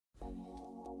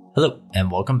Hello, and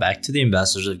welcome back to the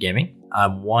Ambassadors of Gaming.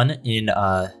 I'm one in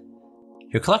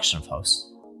your collection of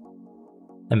hosts,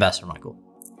 Ambassador Michael.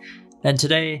 And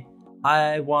today,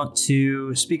 I want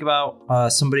to speak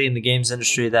about somebody in the games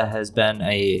industry that has been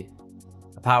a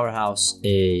powerhouse,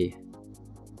 a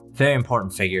very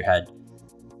important figurehead,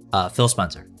 Phil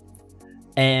Spencer.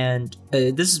 And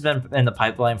this has been in the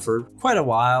pipeline for quite a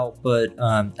while, but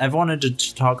I've wanted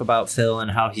to talk about Phil and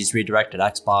how he's redirected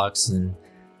Xbox, and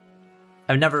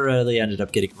I've never really ended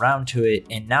up getting around to it,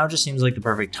 and now just seems like the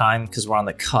perfect time because we're on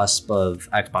the cusp of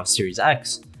Xbox Series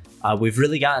X. We've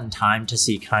really gotten time to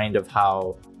see kind of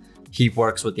how he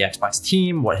works with the Xbox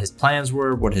team, what his plans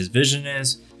were, what his vision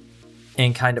is,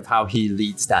 and kind of how he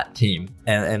leads that team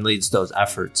and leads those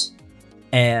efforts.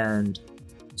 And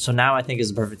so now I think is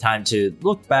the perfect time to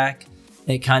look back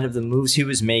at kind of the moves he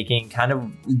was making, kind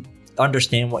of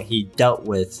understand what he dealt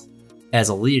with as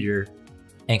a leader,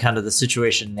 and kind of the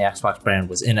situation the Xbox brand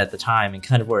was in at the time and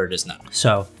kind of where it is now.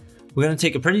 So we're going to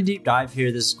take a pretty deep dive here.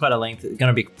 This is going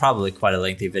to be probably quite a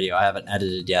lengthy video. I haven't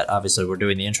edited yet. Obviously, we're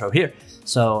doing the intro here.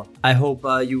 So I hope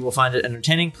you will find it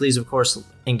entertaining. Please, of course,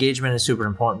 engagement is super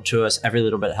important to us. Every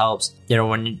little bit helps. You know,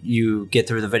 when you get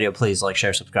through the video, please like,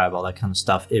 share, subscribe, all that kind of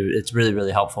stuff. It's really,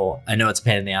 really helpful. I know it's a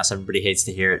pain in the ass. Everybody hates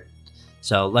to hear it.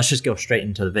 So let's just go straight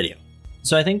into the video.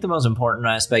 So I think the most important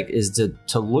aspect is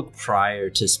to look prior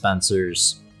to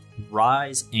Spencer's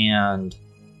rise and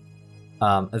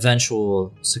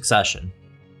eventual succession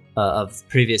of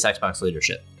previous Xbox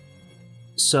leadership.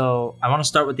 So I want to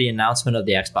start with the announcement of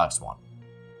the Xbox One.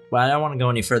 Well, I don't want to go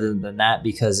any further than that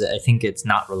because I think it's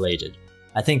not related.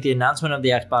 I think the announcement of the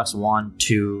Xbox One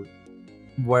to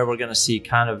where we're going to see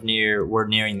kind of we're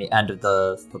nearing the end of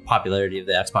the popularity of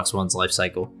the Xbox One's life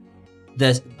cycle.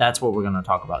 That's what we're going to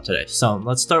talk about today. So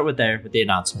let's start with the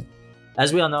announcement.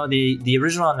 As we all know, the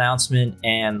original announcement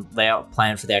and layout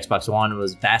plan for the Xbox One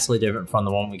was vastly different from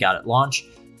the one we got at launch,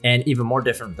 and even more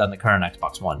different than the current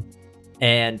Xbox One.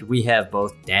 And we have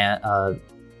both Dan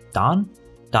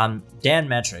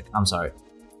Mattrick. I'm sorry.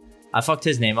 I fucked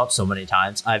his name up so many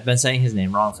times. I've been saying his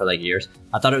name wrong for like years.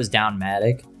 I thought it was Dan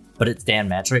Mattrick, but it's Dan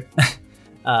Mattrick.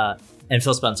 And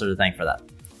Phil Spencer to thank for that.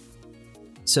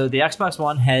 So the Xbox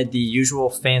One had the usual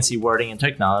fancy wording and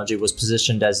technology, was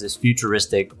positioned as this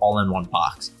futuristic all-in-one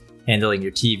box, handling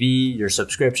your TV, your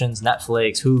subscriptions,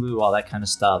 Netflix, Hulu, all that kind of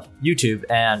stuff, YouTube,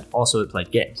 and also it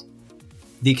played games.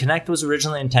 The Kinect was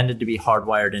originally intended to be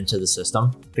hardwired into the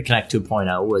system. The Kinect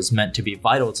 2.0 was meant to be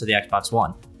vital to the Xbox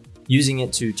One, using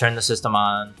it to turn the system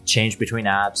on, change between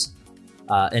apps,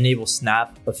 enable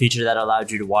Snap, a feature that allowed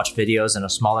you to watch videos in a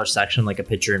smaller section like a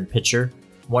picture-in-picture,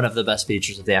 one of the best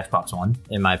features of the Xbox One,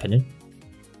 in my opinion.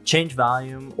 Change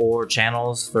volume or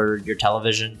channels for your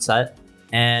television set.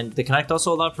 And the Kinect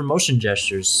also allowed for motion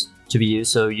gestures to be used,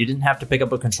 so you didn't have to pick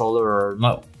up a controller or a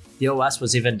remote. The OS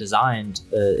was even designed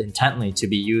intently to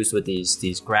be used with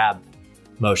these grab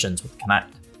motions with Kinect.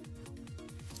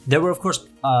 There were, of course,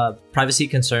 privacy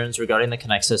concerns regarding the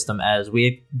Kinect system, as we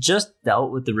had just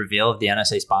dealt with the reveal of the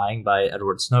NSA spying by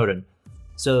Edward Snowden.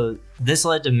 So this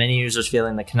led to many users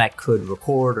feeling the Kinect could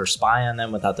record or spy on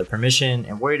them without their permission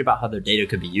and worried about how their data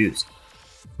could be used.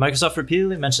 Microsoft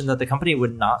repeatedly mentioned that the company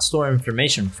would not store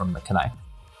information from the Kinect,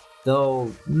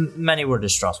 though many were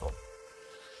distrustful.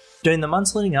 During the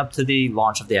months leading up to the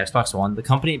launch of the Xbox One, the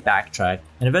company backtracked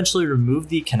and eventually removed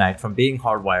the Kinect from being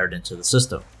hardwired into the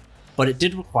system, but it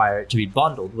did require it to be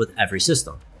bundled with every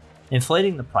system,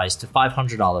 inflating the price to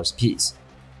 $500 a piece,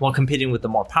 while competing with the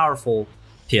more powerful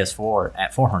PS4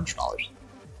 at $400.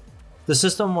 The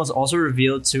system was also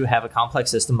revealed to have a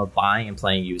complex system of buying and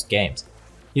playing used games,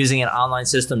 using an online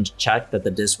system to check that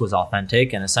the disc was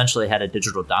authentic and essentially had a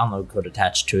digital download code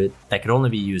attached to it that could only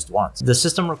be used once. The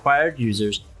system required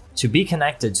users to be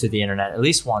connected to the internet at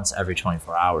least once every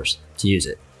 24 hours to use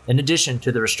it, in addition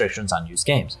to the restrictions on used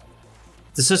games.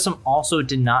 The system also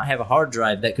did not have a hard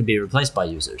drive that could be replaced by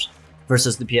users,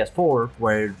 versus the PS4,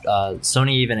 where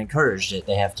Sony even encouraged it.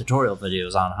 They have tutorial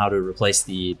videos on how to replace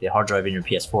the hard drive in your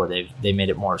PS4. They made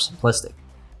it more simplistic,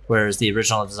 whereas the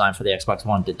original design for the Xbox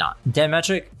One did not. Dan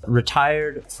Mattrick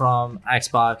retired from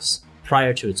Xbox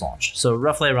prior to its launch, so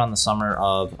roughly around the summer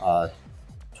of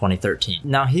 2013.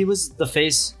 Now, he was the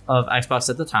face of Xbox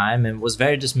at the time and was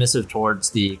very dismissive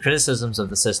towards the criticisms of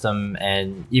the system,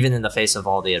 and even in the face of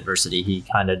all the adversity, he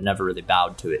kind of never really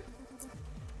bowed to it.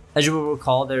 As you will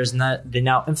recall, there's the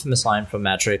now infamous line from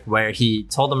Mattrick where he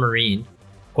told a Marine,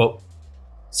 quote,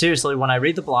 "Seriously, when I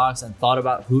read the blogs and thought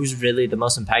about who's really the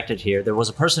most impacted here, there was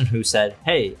a person who said,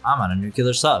 'Hey, I'm on a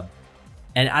nuclear sub.'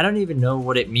 And I don't even know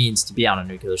what it means to be on a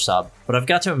nuclear sub, but I've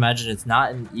got to imagine it's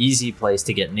not an easy place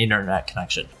to get an internet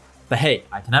connection. But hey,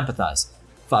 I can empathize.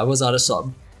 If I was on a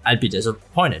sub, I'd be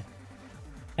disappointed,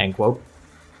 end quote.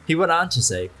 He went on to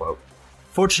say, quote,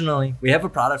 "Fortunately, we have a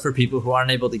product for people who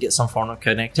aren't able to get some form of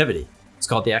connectivity. It's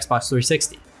called the Xbox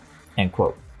 360, end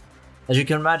quote. As you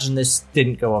can imagine, this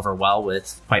didn't go over well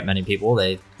with quite many people.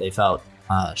 They felt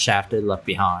shafted, left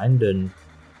behind, and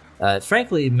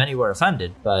frankly, many were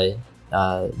offended by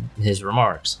his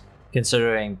remarks,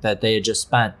 considering that they had just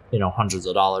spent, hundreds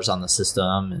of dollars on the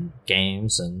system and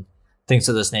games and things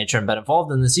of this nature and been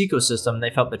involved in this ecosystem.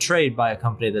 They felt betrayed by a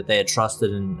company that they had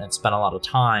trusted and spent a lot of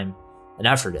time and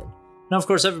effort in. Now, of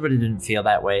course, everybody didn't feel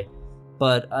that way,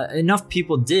 but enough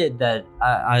people did that,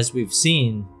 as we've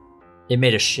seen, it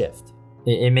made a shift.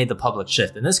 It made the public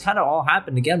shift. And this kind of all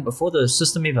happened again before the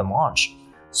system even launched.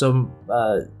 So,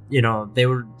 they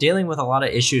were dealing with a lot of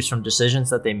issues from decisions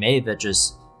that they made that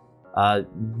just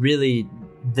really,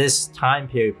 this time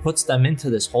period puts them into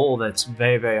this hole that's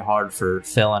very, very hard for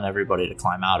Phil and everybody to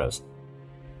climb out of.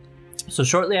 So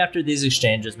shortly after these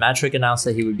exchanges, Mattrick announced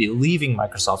that he would be leaving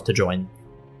Microsoft to join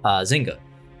Zynga,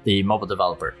 the mobile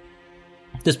developer.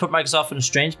 This put Microsoft in a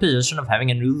strange position of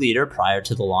having a new leader prior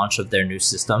to the launch of their new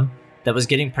system that was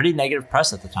getting pretty negative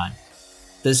press at the time.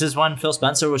 This is when Phil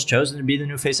Spencer was chosen to be the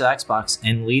new face of Xbox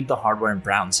and lead the hardware and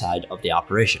brown side of the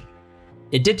operation.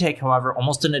 It did take, however,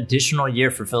 almost an additional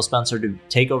year for Phil Spencer to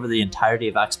take over the entirety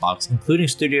of Xbox, including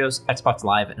Studios, Xbox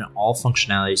Live, and all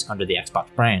functionalities under the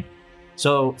Xbox brand.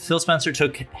 So Phil Spencer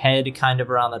took head kind of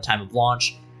around the time of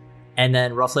launch, and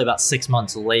then roughly about 6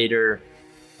 months later,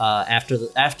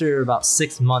 after about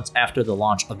 6 months after the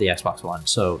launch of the Xbox One.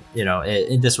 So,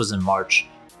 this was in March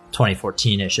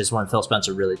 2014-ish is when Phil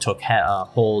Spencer really took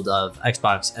hold of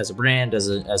Xbox as a brand, as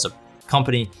a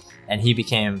company, and he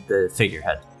became the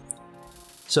figurehead.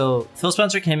 So Phil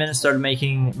Spencer came in and started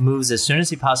making moves as soon as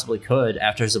he possibly could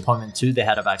after his appointment to the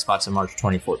head of Xbox in March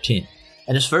 2014.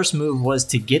 And his first move was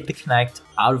to get the Kinect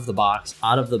out of the box,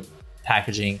 out of the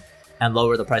packaging, and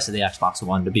lower the price of the Xbox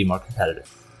One to be more competitive.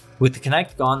 With the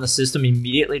Kinect gone, the system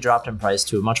immediately dropped in price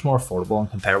to a much more affordable and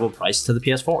comparable price to the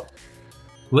PS4.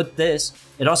 With this,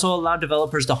 it also allowed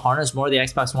developers to harness more of the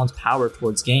Xbox One's power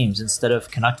towards games instead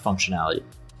of Kinect functionality,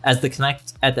 as the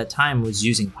Kinect at that time was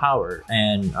using power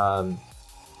and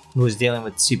was dealing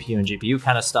with CPU and GPU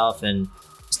kind of stuff and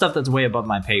stuff that's way above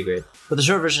my pay grade. But the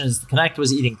short version is the Kinect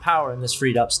was eating power, and this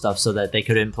freed up stuff so that they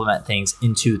could implement things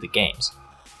into the games.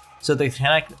 So the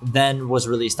Kinect then was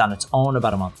released on its own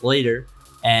about a month later,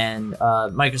 and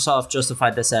Microsoft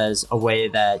justified this as a way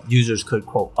that users could,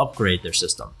 quote, upgrade their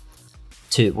system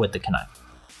with the Kinect.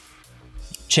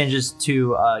 Changes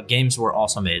to games were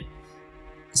also made.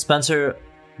 Spencer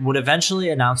would eventually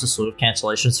announce a slew of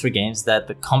cancellations for games that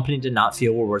the company did not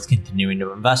feel were worth continuing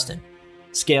to invest in.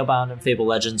 Scalebound and Fable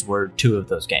Legends were two of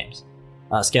those games.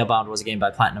 Scalebound was a game by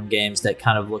Platinum Games that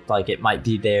kind of looked like it might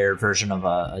be their version of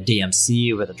a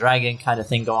DMC with a dragon kind of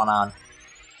thing going on.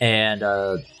 And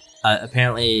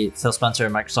apparently Phil Spencer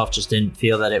and Microsoft just didn't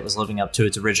feel that it was living up to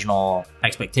its original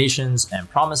expectations and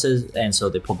promises, and so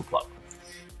they pulled the plug.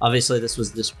 Obviously, this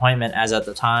was a disappointment, as at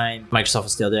the time, Microsoft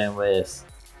was still dealing with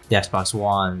the Xbox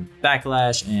One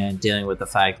backlash and dealing with the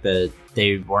fact that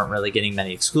they weren't really getting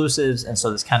many exclusives, and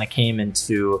so this kind of came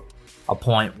into a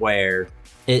point where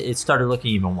it started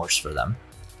looking even worse for them.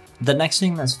 The next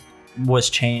thing that was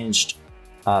changed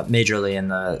majorly in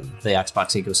the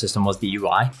Xbox ecosystem was the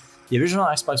UI. The original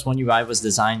Xbox One UI was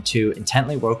designed to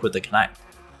intently work with the Kinect.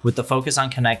 With the focus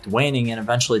on Kinect waning and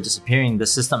eventually disappearing, the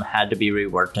system had to be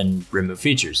reworked and remove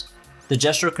features. The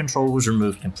gesture control was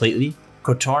removed completely,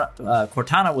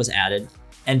 Cortana was added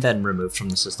and then removed from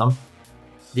the system.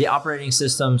 The operating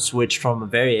system switched from a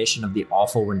variation of the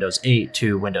awful Windows 8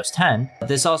 to Windows 10.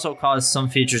 This also caused some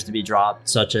features to be dropped,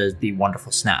 such as the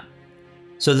wonderful snap.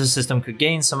 So the system could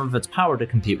gain some of its power to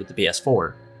compete with the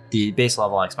PS4, the base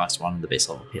level Xbox One and the base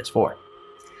level PS4.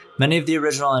 Many of the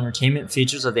original entertainment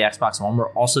features of the Xbox One were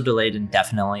also delayed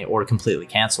indefinitely or completely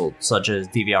canceled, such as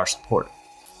DVR support.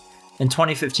 In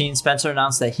 2015, Spencer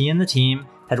announced that he and the team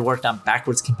had worked on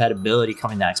backwards compatibility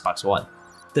coming to Xbox One.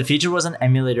 The feature was an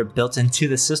emulator built into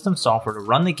the system software to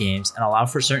run the games and allow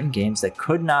for certain games that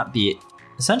could not be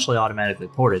essentially automatically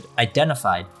ported,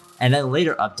 identified, and then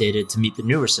later updated to meet the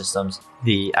newer systems,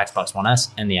 the Xbox One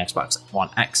S and the Xbox One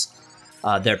X,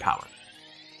 their power.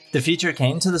 The feature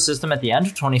came to the system at the end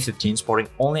of 2015, supporting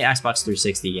only Xbox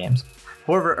 360 games.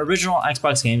 However, original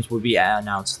Xbox games would be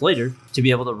announced later to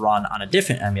be able to run on a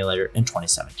different emulator in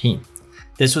 2017.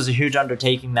 This was a huge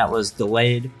undertaking that was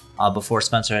delayed before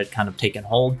Spencer had kind of taken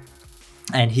hold,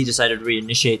 and he decided to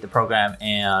reinitiate the program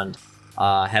and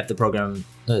have the program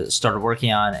started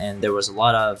working on, and there's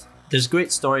a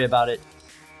great story about it.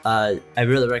 I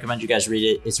really recommend you guys read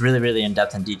it. It's really, really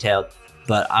in-depth and detailed.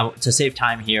 but to save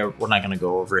time here, we're not going to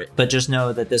go over it. But just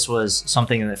know that this was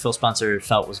something that Phil Spencer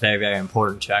felt was very, very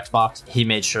important to Xbox. He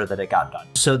made sure that it got done.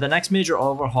 So the next major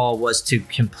overhaul was to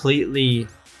completely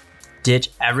ditch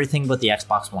everything but the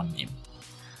Xbox One game.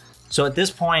 So at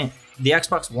this point, the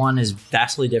Xbox One is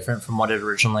vastly different from what it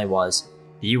originally was.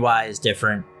 The UI is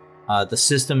different. The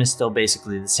system is still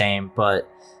basically the same, but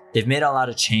they've made a lot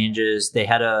of changes. They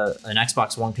had an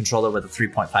Xbox One controller with a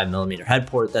 3.5mm head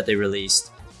port that they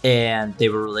released, and they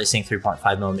were releasing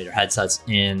 3.5mm headsets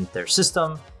in their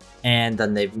system. And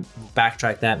then they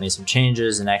backtracked that, made some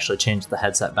changes, and actually changed the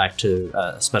headset back to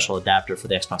a special adapter for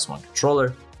the Xbox One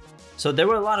controller. So there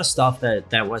were a lot of stuff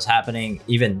that was happening,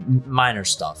 even minor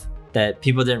stuff that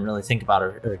people didn't really think about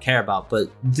or care about, but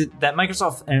that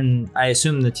Microsoft and I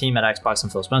assume the team at Xbox and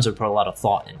Phil Spencer put a lot of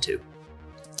thought into.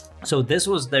 So this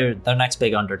was their next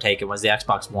big undertaking, was the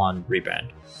Xbox One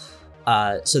rebrand.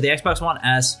 So the Xbox One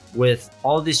S, with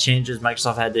all of these changes,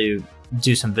 Microsoft had to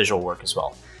do some visual work as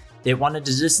well. It wanted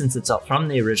to distance itself from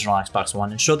the original Xbox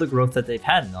One and show the growth that they've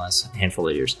had in the last handful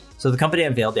of years. So the company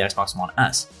unveiled the Xbox One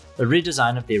S, a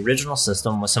redesign of the original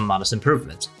system with some modest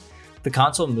improvements. The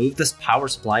console moved this power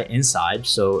supply inside,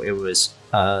 so it was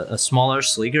a smaller,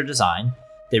 sleeker design.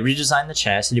 They redesigned the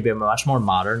chassis to be much more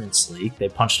modern and sleek. They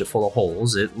punched it full of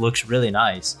holes. It looks really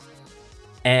nice.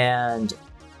 And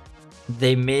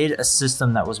they made a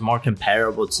system that was more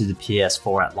comparable to the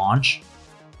PS4 at launch.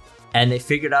 And they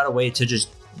figured out a way to just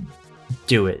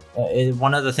do it.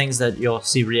 One of the things that you'll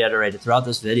see reiterated throughout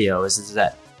this video is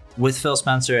that with Phil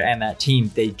Spencer and that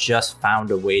team, they just found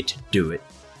a way to do it.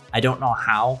 I don't know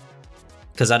how,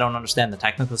 because I don't understand the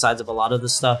technical sides of a lot of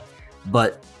this stuff,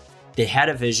 but they had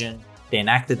a vision, they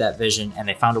enacted that vision, and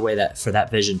they found a way for that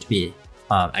vision to be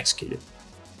executed.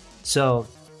 So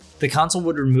the console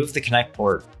would remove the Kinect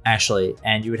port, actually,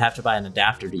 and you would have to buy an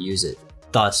adapter to use it,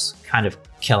 thus kind of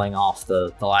killing off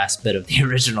the last bit of the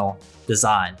original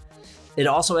design. It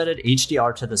also added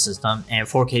HDR to the system and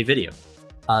 4K video.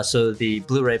 So the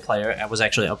Blu-ray player was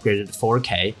actually upgraded to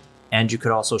 4K, and you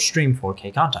could also stream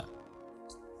 4K content.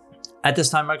 At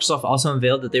this time, Microsoft also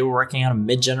unveiled that they were working on a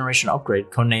mid-generation upgrade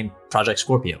codenamed Project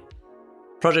Scorpio.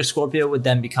 Project Scorpio would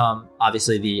then become,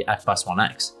 obviously, the Xbox One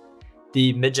X.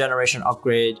 The mid-generation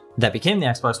upgrade that became the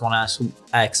Xbox One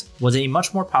X was a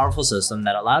much more powerful system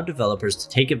that allowed developers to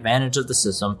take advantage of the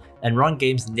system and run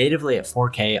games natively at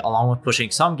 4K, along with pushing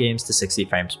some games to 60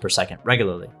 frames per second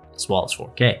regularly, as well as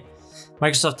 4K.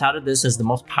 Microsoft touted this as the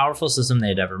most powerful system they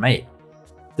had ever made.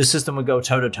 The system would go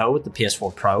toe-to-toe with the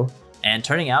PS4 Pro, and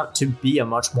turning out to be a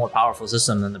much more powerful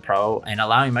system than the Pro, and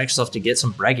allowing Microsoft to get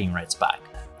some bragging rights back.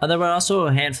 And there were also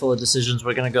a handful of decisions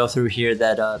we're going to go through here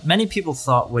that many people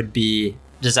thought would be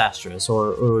disastrous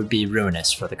or would be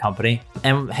ruinous for the company,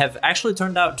 and have actually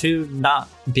turned out to not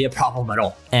be a problem at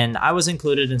all. And I was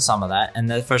included in some of that, and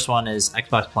the first one is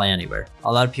Xbox Play Anywhere.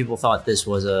 A lot of people thought this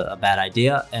was a bad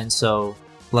idea, and so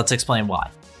let's explain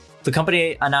why. The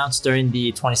company announced during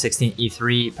the 2016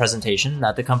 E3 presentation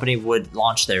that the company would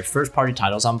launch their first-party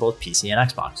titles on both PC and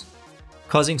Xbox,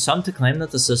 causing some to claim that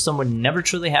the system would never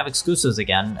truly have exclusives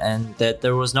again and that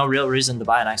there was no real reason to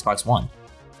buy an Xbox One.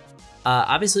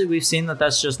 Obviously, we've seen that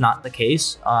that's just not the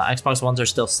case. Xbox Ones are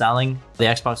still selling. The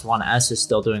Xbox One S is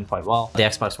still doing quite well. The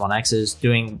Xbox One X is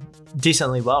doing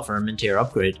decently well for a mid-tier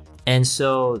upgrade. And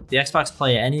so the Xbox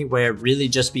Play Anywhere really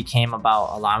just became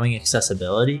about allowing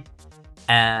accessibility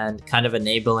and kind of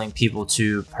enabling people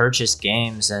to purchase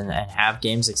games and have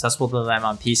games accessible to them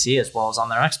on PC as well as on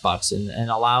their Xbox, and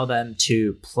allow them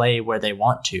to play where they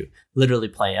want to. Literally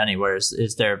play anywhere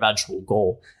is their eventual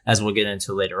goal, as we'll get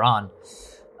into later on.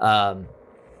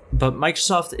 But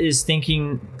Microsoft is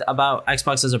thinking about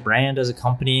Xbox as a brand, as a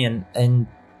company, and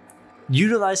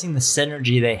utilizing the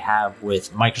synergy they have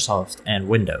with Microsoft and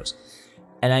Windows.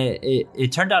 And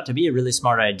it turned out to be a really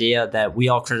smart idea that we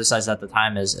all criticized at the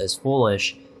time as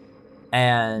foolish.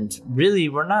 And really,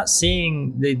 we're not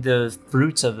seeing the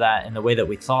fruits of that in the way that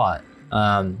we thought.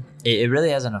 It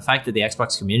really hasn't affected the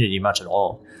Xbox community much at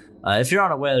all. If you're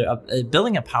unaware,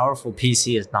 building a powerful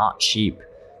PC is not cheap.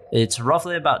 It's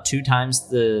roughly about 2 times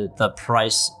the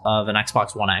price of an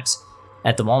Xbox One X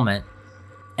at the moment.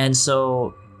 And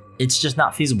so it's just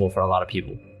not feasible for a lot of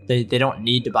people. They don't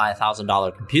need to buy a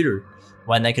 $1,000 computer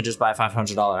when they could just buy a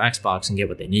 $500 Xbox and get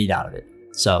what they need out of it.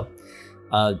 So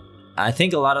I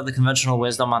think a lot of the conventional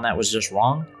wisdom on that was just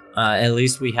wrong. At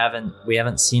least we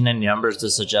haven't seen any numbers to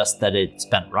suggest that it's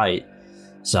been right.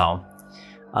 So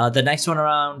the next one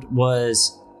around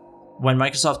was when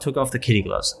Microsoft took off the kitty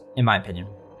gloves, in my opinion.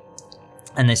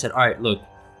 And they said, all right, look,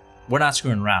 we're not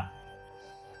screwing around.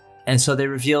 And so they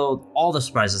revealed all the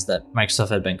surprises that Microsoft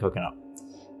had been cooking up.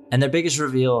 And their biggest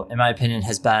reveal, in my opinion,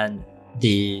 has been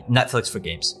the Netflix for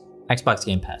games, Xbox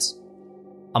Game Pass.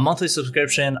 A monthly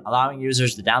subscription allowing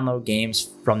users to download games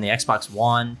from the Xbox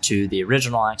One to the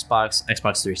original Xbox,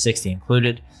 Xbox 360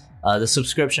 included. The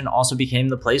subscription also became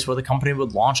the place where the company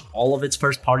would launch all of its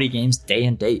first-party games day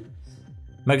and date.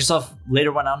 Microsoft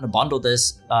later went on to bundle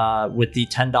this with the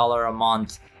 $10 a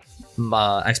month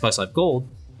Xbox Live Gold,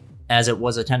 as it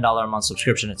was a $10 a month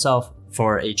subscription itself,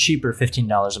 for a cheaper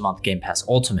 $15 a month Game Pass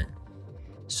Ultimate.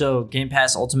 So Game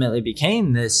Pass ultimately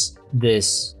became this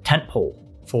tentpole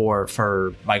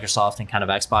for Microsoft and kind of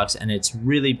Xbox, and it's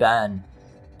really been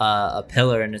a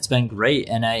pillar, and it's been great.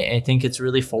 And I think it's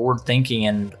really forward thinking.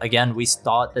 And again, we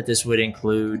thought that this would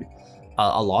include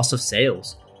a loss of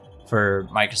sales for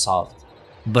Microsoft,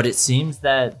 but it seems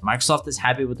that Microsoft is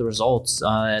happy with the results.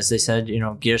 As they said,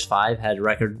 Gears 5 had a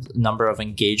record number of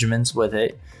engagements with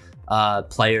it,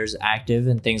 players active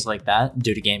and things like that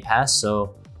due to Game Pass.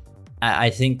 So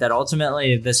I think that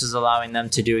ultimately this is allowing them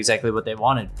to do exactly what they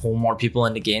wanted: pull more people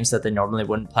into games that they normally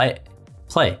wouldn't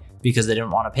play because they didn't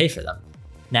want to pay for them.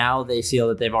 Now they feel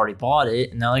that they've already bought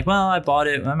it, and they're like, well, I bought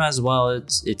it, I might as well.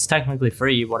 It's technically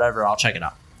free, whatever, I'll check it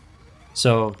out.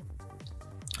 So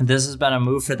this has been a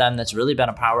move for them that's really been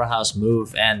a powerhouse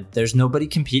move, and there's nobody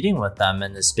competing with them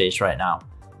in this space right now.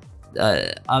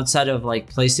 Outside of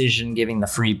like PlayStation giving the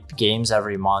free games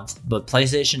every month, but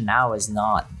PlayStation Now is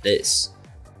not this.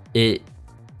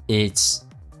 It's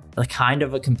a kind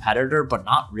of a competitor, but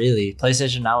not really.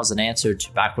 PlayStation Now is an answer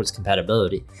to backwards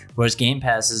compatibility, whereas Game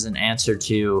Pass is an answer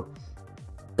to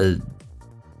the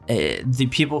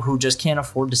people who just can't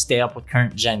afford to stay up with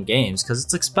current gen games because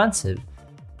it's expensive.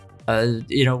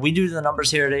 We do the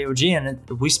numbers here at AOG,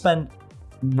 and we spend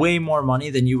way more money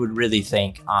than you would really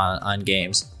think on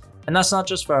games. And that's not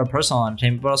just for our personal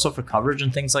entertainment, but also for coverage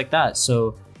and things like that.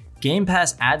 So Game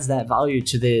Pass adds that value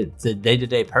to the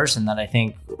day-to-day person that I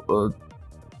think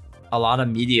a lot of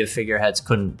media figureheads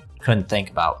couldn't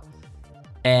think about.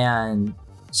 And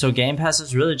so Game Pass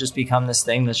has really just become this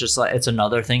thing that's just like, it's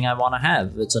another thing I want to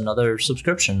have. It's another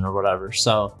subscription or whatever.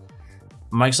 So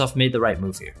Microsoft made the right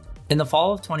move here. In the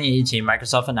fall of 2018,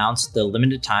 Microsoft announced the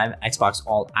limited time Xbox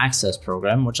All Access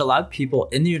program, which allowed people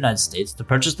in the United States to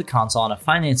purchase the console on a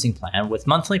financing plan with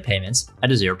monthly payments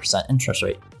at a 0% interest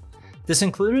rate. This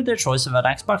included their choice of an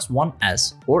Xbox One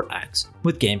S or X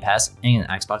with Game Pass and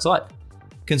Xbox Live.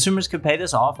 Consumers could pay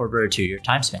this off over a 2-year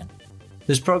time span.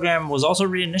 This program was also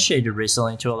reinitiated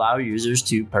recently to allow users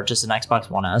to purchase an Xbox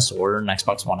One S or an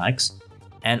Xbox One X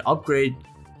and upgrade,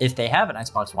 if they have an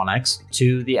Xbox One X,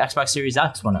 to the Xbox Series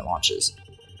X when it launches.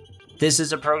 This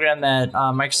is a program that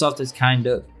Microsoft has kind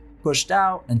of pushed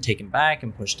out and taken back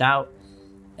and pushed out.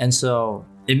 And so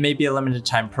it may be a limited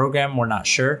time program, we're not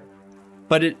sure.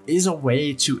 But it is a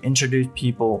way to introduce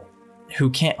people who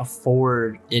can't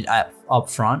afford it up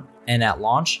front and at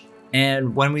launch.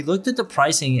 And when we looked at the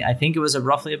pricing, I think it was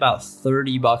roughly about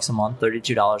 $30 a month,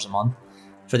 $32 a month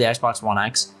for the Xbox One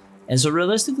X. And so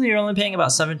realistically, you're only paying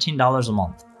about $17 a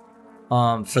month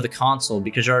for the console,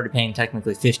 because you're already paying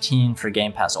technically $15 for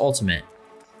Game Pass Ultimate.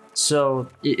 So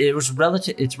it's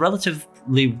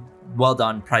relatively well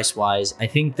done price wise. I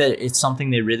think that it's something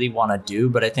they really want to do,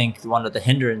 but I think one of the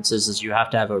hindrances is you have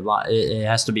to have it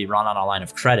has to be run on a line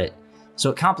of credit. So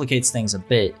it complicates things a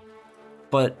bit.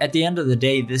 But at the end of the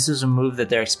day, this is a move that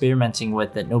they're experimenting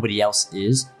with that nobody else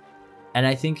is. And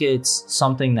I think it's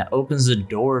something that opens the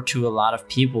door to a lot of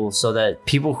people, so that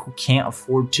people who can't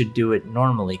afford to do it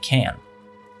normally can.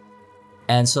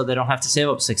 And so they don't have to save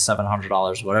up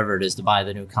 $600-700, whatever it is, to buy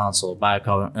the new console, buy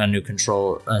a new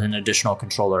control, an additional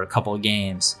controller, a couple of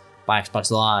games, buy Xbox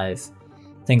Live,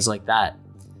 things like that.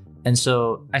 And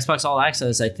so Xbox All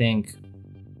Access, I think,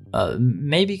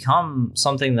 may become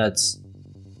something that's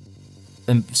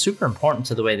super important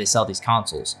to the way they sell these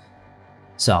consoles.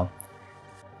 So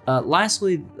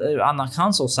lastly, on the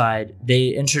console side, they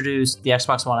introduced the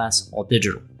Xbox One S All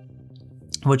Digital,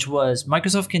 which was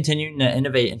Microsoft continuing to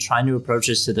innovate and try new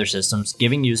approaches to their systems,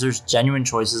 giving users genuine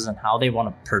choices on how they want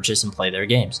to purchase and play their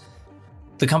games.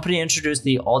 The company introduced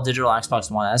the All Digital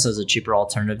Xbox One S as a cheaper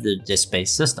alternative to the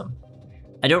disc-based system.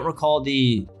 I don't recall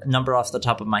the number off the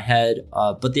top of my head,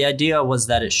 but the idea was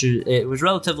that it was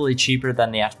relatively cheaper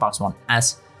than the Xbox One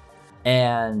S,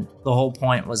 and the whole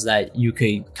point was that you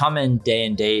could come in day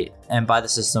and date and buy the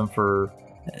system for,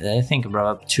 I think,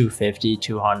 about $250,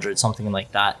 $200, something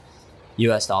like that,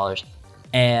 US dollars,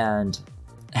 and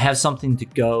have something to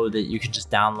go that you can just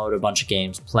download a bunch of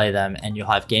games, play them, and you'll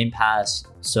have Game Pass,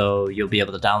 so you'll be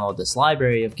able to download this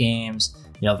library of games.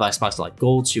 You know, if Xbox Live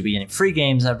Gold, so you'll be getting free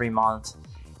games every month.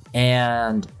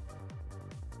 And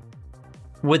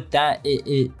with that,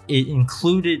 it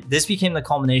included, this became the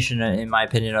culmination, in my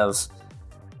opinion, of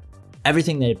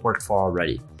everything they've worked for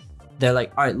already. They're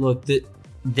like, all right, look,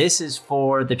 this is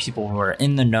for the people who are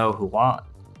in the know, who want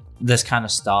this kind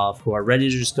of stuff, who are ready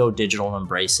to just go digital and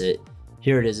embrace it.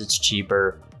 Here it is, it's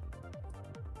cheaper.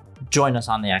 Join us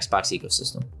on the Xbox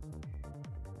ecosystem.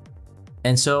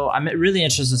 And so I'm really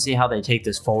interested to see how they take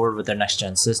this forward with their next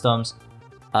gen systems.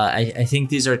 I think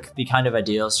these are the kind of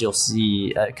ideals you'll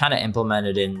see kind of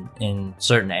implemented in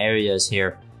certain areas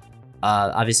here.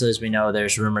 Obviously, as we know,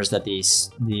 there's rumors that the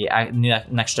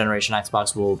next generation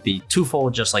Xbox will be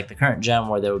twofold, just like the current gen,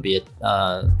 where there would be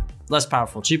a less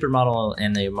powerful, cheaper model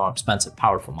and a more expensive,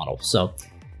 powerful model. So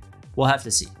we'll have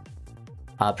to see.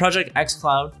 Project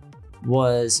xCloud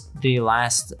was the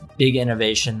last big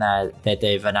innovation that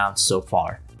they've announced so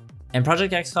far. And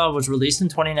Project xCloud was released in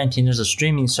 2019 as a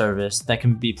streaming service that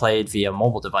can be played via a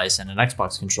mobile device and an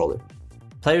Xbox controller.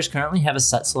 Players currently have a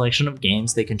set selection of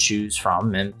games they can choose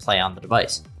from and play on the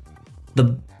device.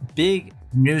 The big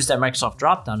news that Microsoft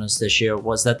dropped on us this year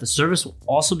was that the service will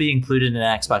also be included in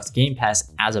Xbox Game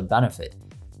Pass as a benefit.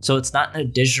 So it's not an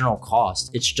additional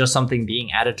cost, it's just something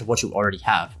being added to what you already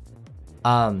have.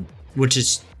 Which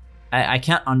is, I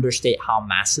can't understate how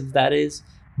massive that is,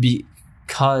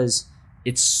 because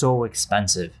it's so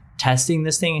expensive. Testing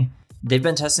this thing, they've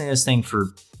been testing this thing for,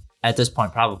 at this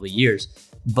point, probably years.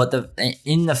 But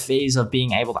in the phase of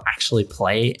being able to actually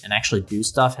play and actually do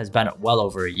stuff has been well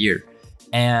over a year.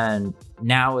 And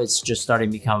now it's just starting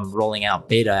to become rolling out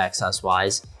beta access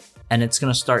wise. And it's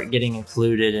going to start getting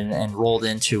included and rolled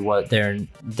into what their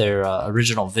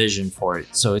original vision for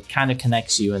it. So it kind of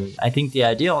connects you. And I think the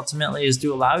idea ultimately is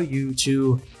to allow you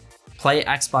to play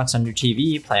Xbox on your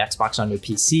TV, play Xbox on your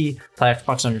PC, play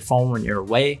Xbox on your phone when you're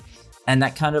away. And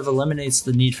that kind of eliminates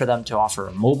the need for them to offer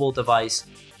a mobile device.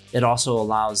 It also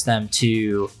allows them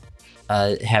to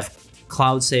have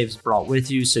cloud saves brought with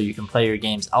you so you can play your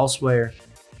games elsewhere.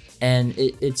 And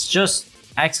it's just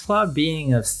xCloud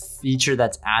being a feature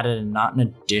that's added and not an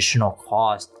additional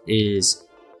cost is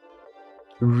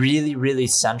really, really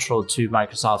central to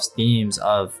Microsoft's themes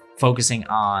of focusing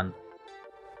on,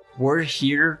 we're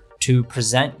here to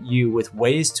present you with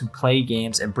ways to play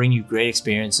games and bring you great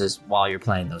experiences while you're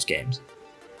playing those games.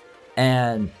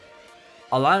 And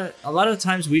a lot of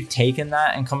times we've taken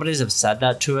that, and companies have said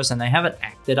that to us, and they haven't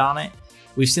acted on it.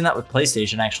 We've seen that with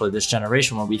PlayStation actually this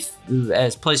generation, where we,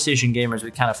 as PlayStation gamers,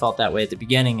 we kind of felt that way at the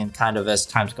beginning, and kind of as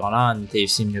time's gone on,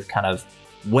 they've seemed to kind of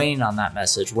wane on that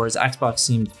message. Whereas Xbox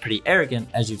seemed pretty arrogant,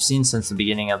 as you've seen since the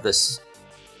beginning of this.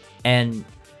 And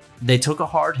they took a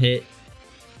hard hit.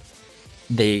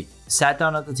 They sat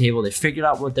down at the table, they figured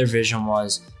out what their vision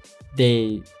was,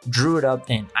 they drew it up,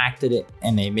 they enacted it,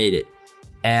 and they made it.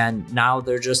 And now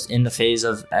they're just in the phase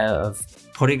of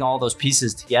putting all those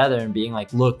pieces together and being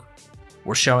like, look,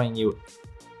 we're showing you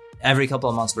every couple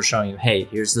of months, we're showing you, hey,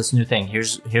 here's this new thing.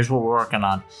 Here's what we're working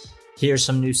on. Here's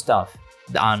some new stuff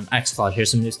on xCloud.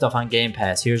 Here's some new stuff on Game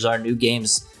Pass. Here's our new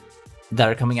games that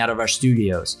are coming out of our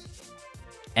studios.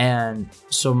 And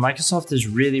so Microsoft is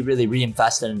really, really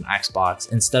reinvested in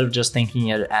Xbox instead of just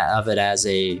thinking of it as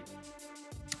a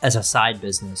side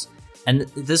business. And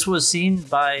this was seen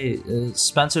by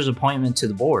Spencer's appointment to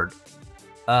the board.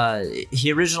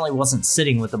 He originally wasn't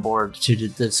sitting with the board to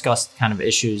discuss kind of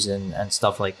issues and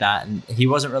stuff like that. And he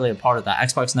wasn't really a part of that.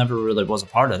 Xbox never really was a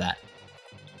part of that.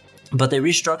 But they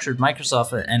restructured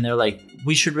Microsoft, and they're like,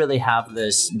 we should really have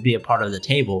this be a part of the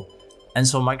table. And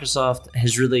so Microsoft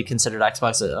has really considered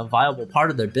Xbox a viable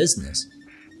part of their business.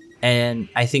 And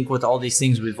I think with all these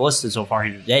things we've listed so far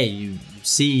here today, you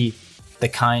see the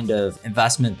kind of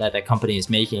investment that the company is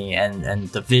making, and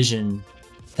the vision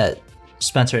that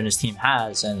Spencer and his team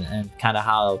has, and kind of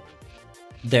how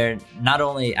they're not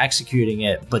only executing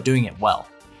it, but doing it well.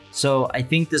 So I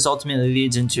think this ultimately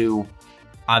leads into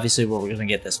obviously what we're going to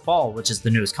get this fall, which is the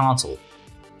newest console.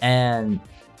 And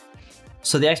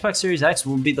so the Xbox Series X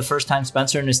will be the first time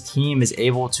Spencer and his team is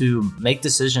able to make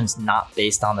decisions not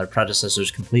based on their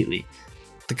predecessors completely.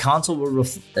 The console will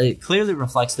it clearly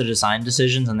reflects the design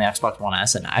decisions in the Xbox One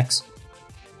S and X.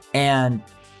 And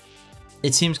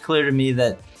it seems clear to me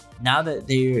that now that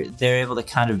they're able to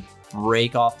kind of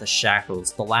break off the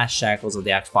shackles, the last shackles of the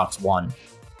Xbox One,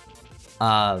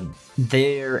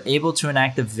 they're able to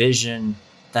enact a vision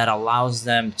that allows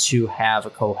them to have a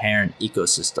coherent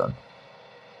ecosystem.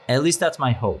 At least that's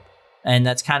my hope. And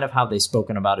that's kind of how they've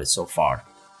spoken about it so far.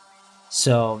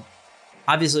 So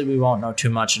obviously we won't know too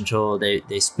much until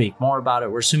they speak more about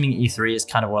it. We're assuming E3 is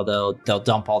kind of where they'll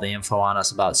dump all the info on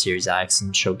us about Series X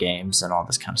and show games and all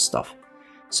this kind of stuff.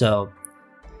 So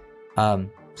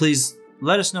please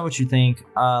let us know what you think.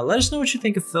 Let us know what you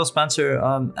think of Phil Spencer.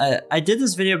 I did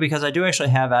this video because I do actually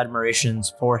have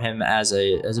admirations for him as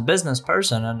a business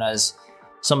person and as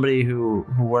somebody who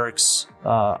works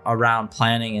around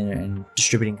planning and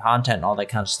distributing content and all that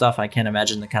kind of stuff. I can't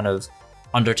imagine the kind of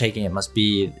undertaking it must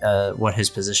be, what his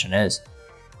position is.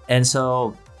 And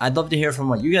so I'd love to hear from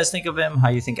what you guys think of him, how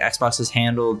you think Xbox has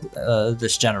handled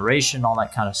this generation, all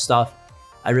that kind of stuff.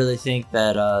 I really think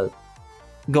that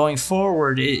going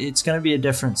forward, it's going to be a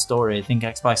different story. I think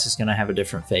Xbox is going to have a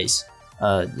different face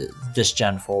this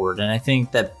gen forward. And I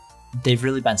think that they've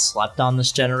really been slept on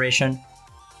this generation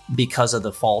because of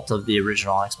the fault of the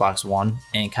original Xbox One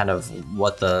and kind of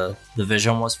what the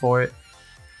vision was for it.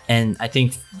 And I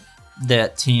think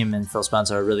that team and Phil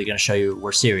Spencer are really going to show you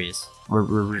we're serious.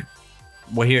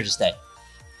 We're here to stay.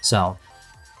 So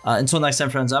until next time,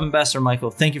 friends, I'm Ambassador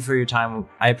Michael. Thank you for your time.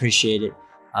 I appreciate it.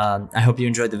 I hope you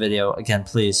enjoyed the video. Again,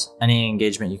 please, any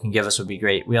engagement you can give us would be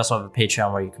great. We also have a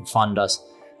Patreon where you can fund us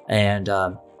and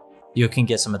you can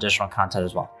get some additional content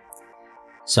as well.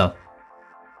 So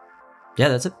yeah,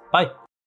 that's it. Bye.